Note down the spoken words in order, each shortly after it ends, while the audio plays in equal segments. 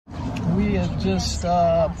have just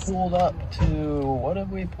pulled up to, what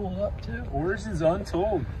have we pulled up to? Origins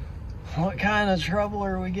Untold. What kind of trouble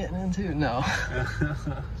are we getting into? No.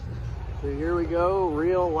 So here we go,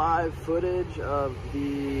 real live footage of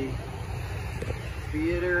the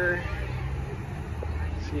theater.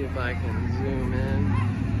 See if I can zoom in.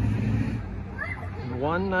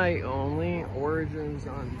 One night only, Origins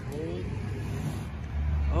Untold.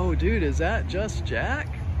 Oh, dude, is that just Jack?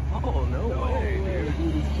 Oh, no way, dude.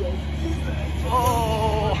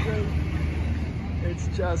 Oh, it's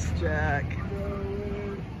just Jack.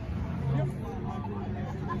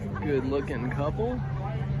 Good looking couple.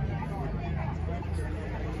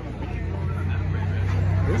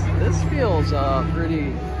 This feels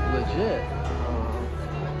pretty legit.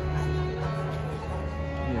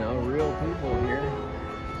 You know, real people here.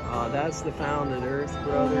 That's the Founded Earth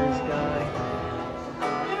Brothers guy.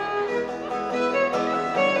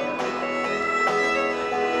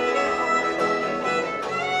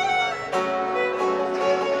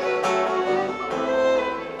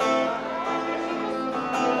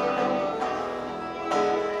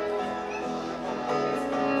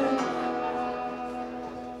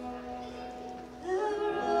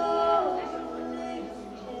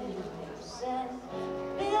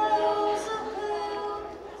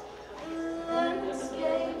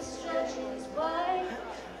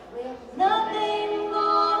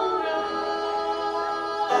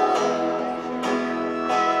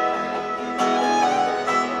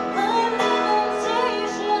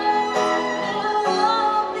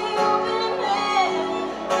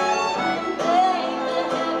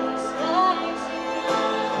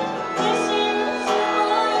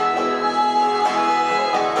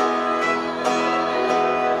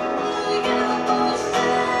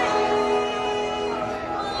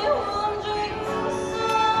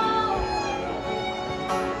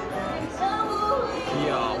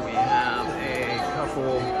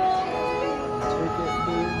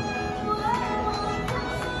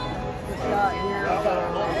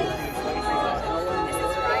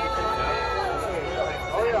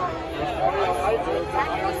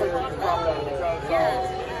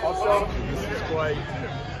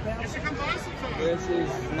 This is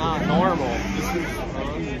not normal. This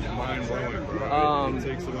is mind-blowing, bro. It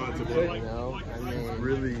takes a lot to blow. You know, I mean,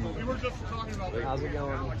 Really, how's it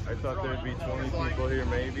going? I thought there'd be 20 people here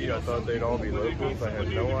maybe. I thought they'd all be locals. I had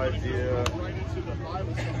no idea that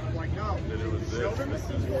it was this. This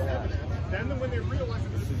is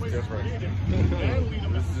different.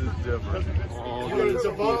 This is different. All these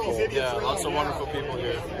people. Yeah, lots of wonderful people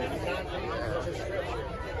here.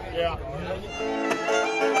 Yeah.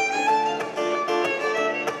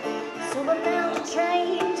 So I found a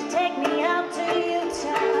train to take me out to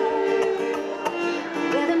Utah,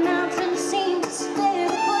 where the mountains seem to stay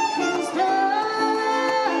the footprints down.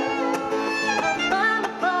 I find a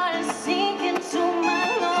fire sinking to my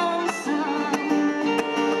lonesome,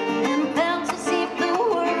 and felt as if the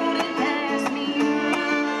world had passed me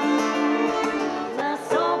around. I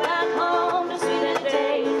saw back home to see the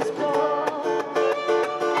days go.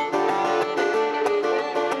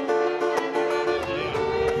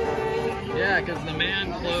 Yeah, because the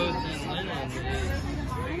man clothed in linen is,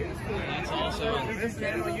 that's also.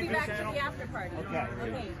 We'll be back to the after party. Okay.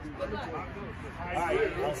 Good luck.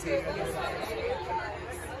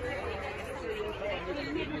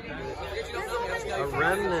 A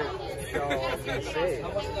remnant shall be saved.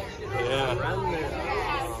 Yeah. A remnant.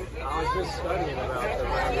 I was just studying about the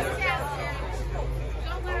remnant.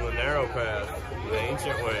 On the narrow path, the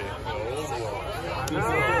ancient way, the old one. This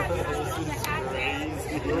is crazy.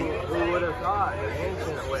 Who would have thought the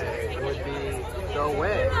ancient way would be the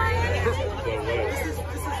way?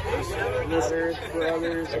 This Earth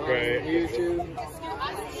Brothers on YouTube.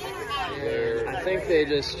 I think they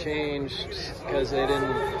just changed because they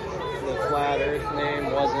didn't. The Flat Earth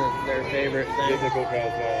name wasn't their favorite thing. Biblical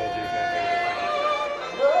cosmology.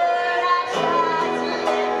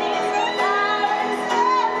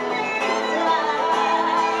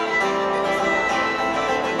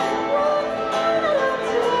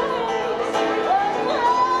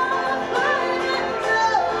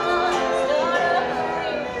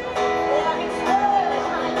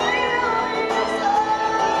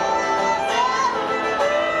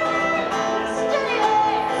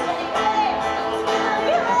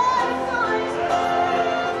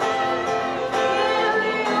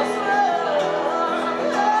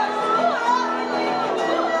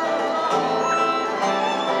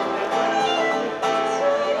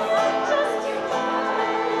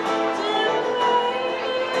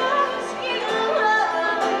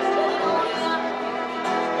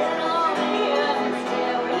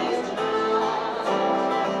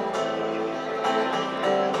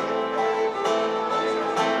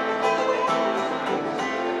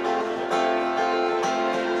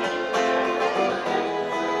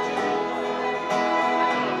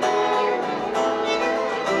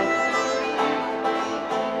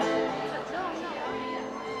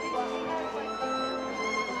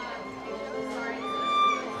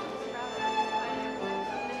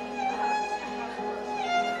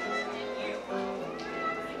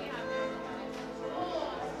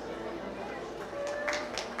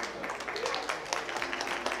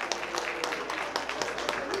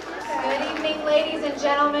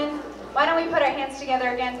 gentlemen, why don't we put our hands together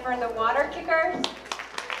again for the water kickers?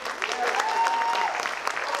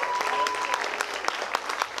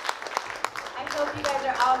 I hope you guys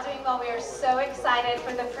are all doing well. We are so excited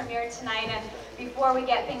for the premiere tonight. And before we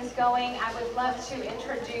get things going, I would love to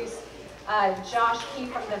introduce Josh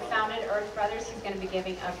Keefe from the Founded Earth Brothers. He's going to be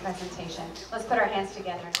giving a presentation. Let's put our hands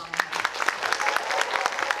together and honor him.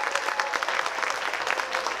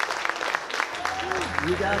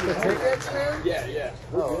 You got the tickets, man? Yeah.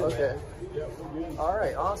 Oh, okay. All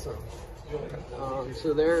right, awesome.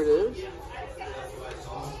 So there it is.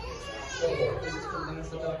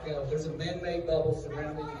 There's a man-made bubble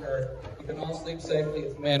surrounding the Earth. You can all sleep safely.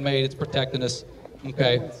 It's man-made. It's protecting us.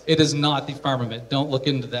 Okay. It is not the firmament. Don't look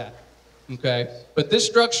into that. Okay. But this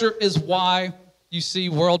structure is why you see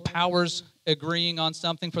world powers agreeing on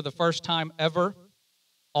something for the first time ever.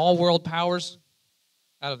 All world powers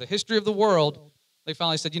out of the history of the world, they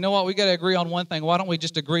finally said, you know what? We got to agree on one thing. Why don't we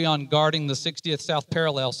just agree on guarding the 60th south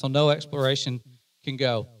parallel so no exploration can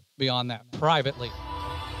go beyond that privately?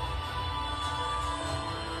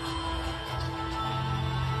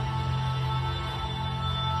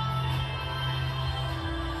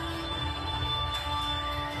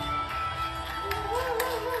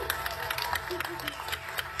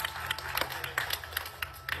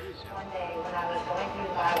 One day when I was going through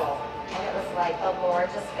the Bible, and it was like the Lord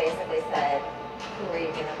just basically said, who are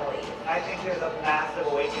you going to believe? I think there's a massive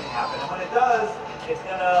awakening happen, and when it does, it's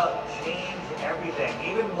going to change everything,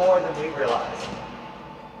 even more than we realize.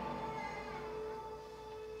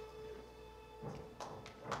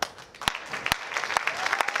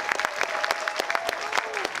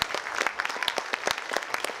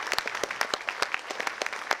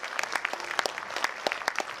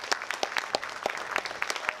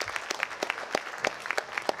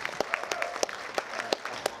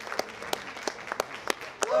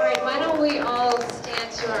 We all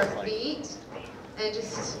stand to our feet and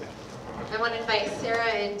just, I want to invite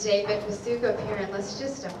Sarah and David Fesiuk up here and let's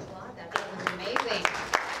just applaud that. That was amazing.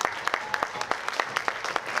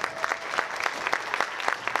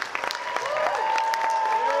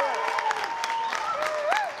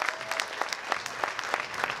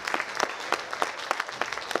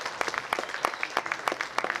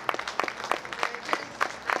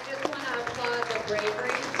 I just want to applaud the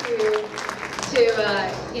bravery to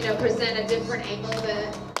present a different angle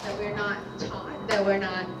that we're not taught, that we're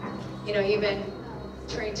not, even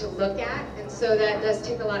trained to look at. And so that does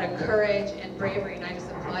take a lot of courage and bravery, and I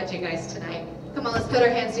just applaud you guys tonight. Come on, let's put our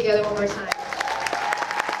hands together one more time.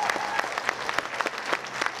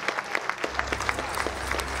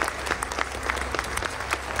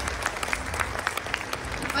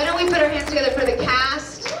 Why don't we put our hands together for the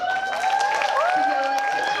cast?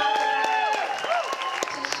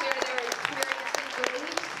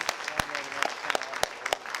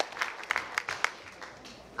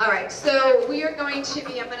 All right, so we are going to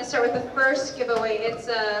be, I'm going to start with the first giveaway. It's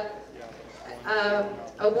a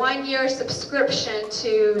one-year subscription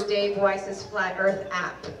to Dave Weiss's Flat Earth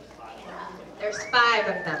app. There's 5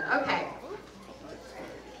 of them. Okay.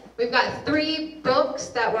 We've got 3 books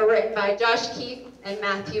that were written by Josh Keefe and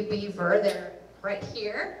Matthew Beaver. They're right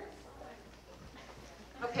here.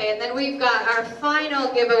 Okay, and then we've got our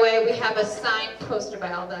final giveaway. We have a signed poster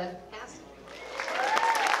by all the cast.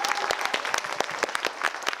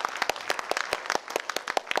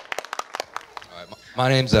 My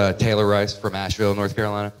name's Taylor Rice from Asheville, North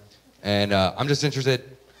Carolina, and I'm just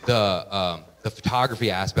interested. The photography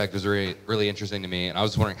aspect was really interesting to me, and I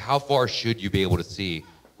was wondering how far should you be able to see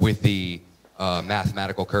with the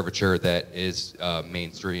mathematical curvature that is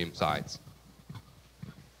mainstream science?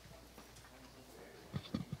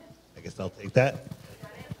 I guess I'll take that.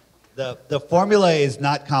 The formula is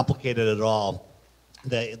not complicated at all.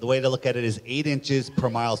 The way to look at it is 8 inches per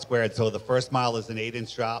mile squared. So the first mile is an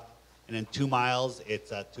 8-inch drop. And then 2 miles,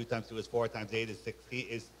 it's 2 times 2 is 4 times 8 is 6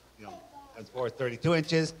 feet, times 4 is 32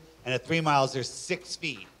 inches. And at 3 miles, there's 6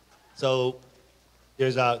 feet. So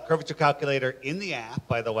there's a curvature calculator in the app,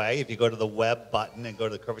 by the way. If you go to the web button and go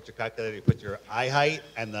to the curvature calculator, you put your eye height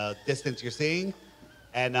and the distance you're seeing.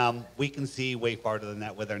 And we can see way farther than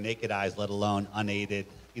that with our naked eyes, let alone unaided,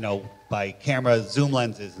 by camera zoom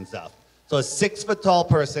lenses and stuff. So a 6-foot-tall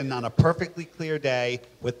person on a perfectly clear day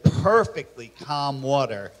with perfectly calm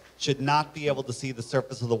water should not be able to see the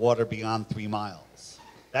surface of the water beyond 3 miles.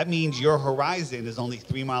 That means your horizon is only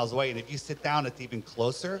 3 miles away, and if you sit down, it's even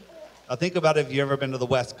closer. Now think about it if you've ever been to the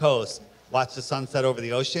West Coast, watch the sunset over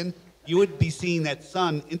the ocean, you would be seeing that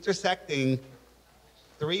sun intersecting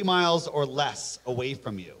 3 miles or less away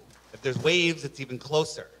from you. If there's waves, it's even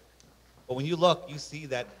closer. But when you look, you see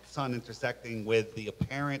that sun intersecting with the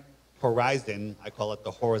apparent horizon, I call it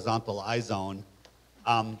the horizontal eye zone,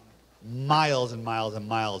 miles and miles and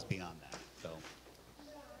miles beyond that. So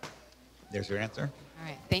there's your answer. All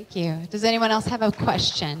right, thank you. Does anyone else have a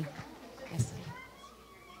question? Yes.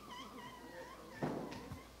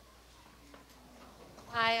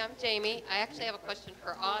 Hi, I'm Jamie. I actually have a question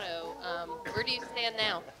for Otto. Where do you stand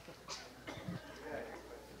now?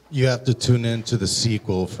 You have to tune in to the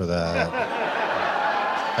sequel for that.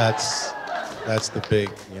 That's the big,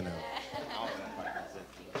 you know.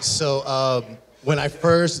 So when I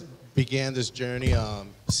first began this journey,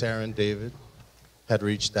 Sarah and David had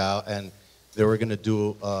reached out, and they were going to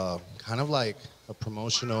do kind of like a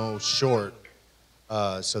promotional short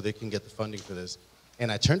so they can get the funding for this.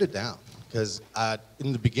 And I turned it down because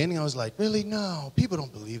in the beginning I was like, really? No, people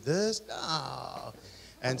don't believe this. No.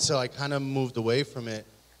 And so I kind of moved away from it.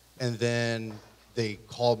 And then they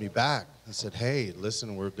called me back and said, hey,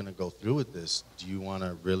 listen, we're going to go through with this. Do you want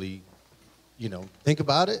to really, you know, think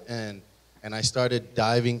about it? And I started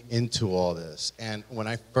diving into all this. And when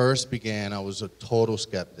I first began, I was a total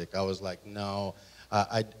skeptic. I was like, no.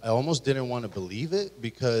 I almost didn't want to believe it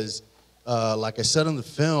because, like I said in the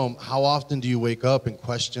film, how often do you wake up and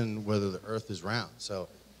question whether the earth is round? So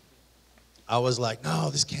I was like,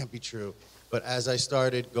 no, this can't be true. But as I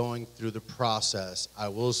started going through the process, I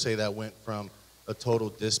will say that went from a total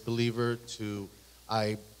disbeliever to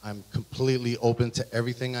I'm completely open to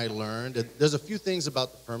everything I learned. And there's a few things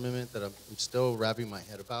about the firmament that I'm still wrapping my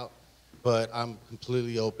head about, but I'm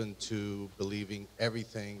completely open to believing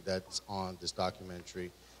everything that's on this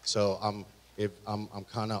documentary. So I'm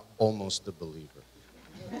kind of almost a believer.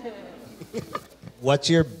 What's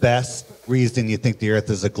your best reason you think the Earth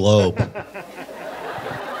is a globe?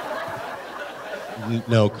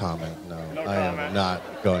 No comment, no. I am not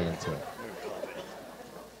going into it.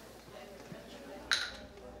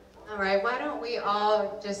 All right, why don't we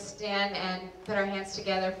all just stand and put our hands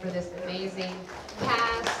together for this amazing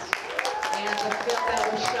cast and the film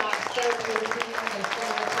that was shot so beautifully, the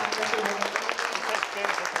cinematography.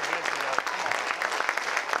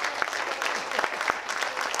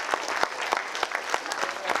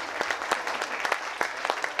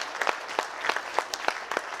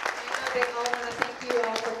 They all want to thank you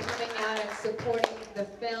all for coming out and supporting the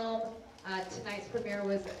film. Tonight's premiere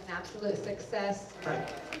was an absolute success.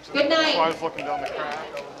 Good night. I was looking down the crack.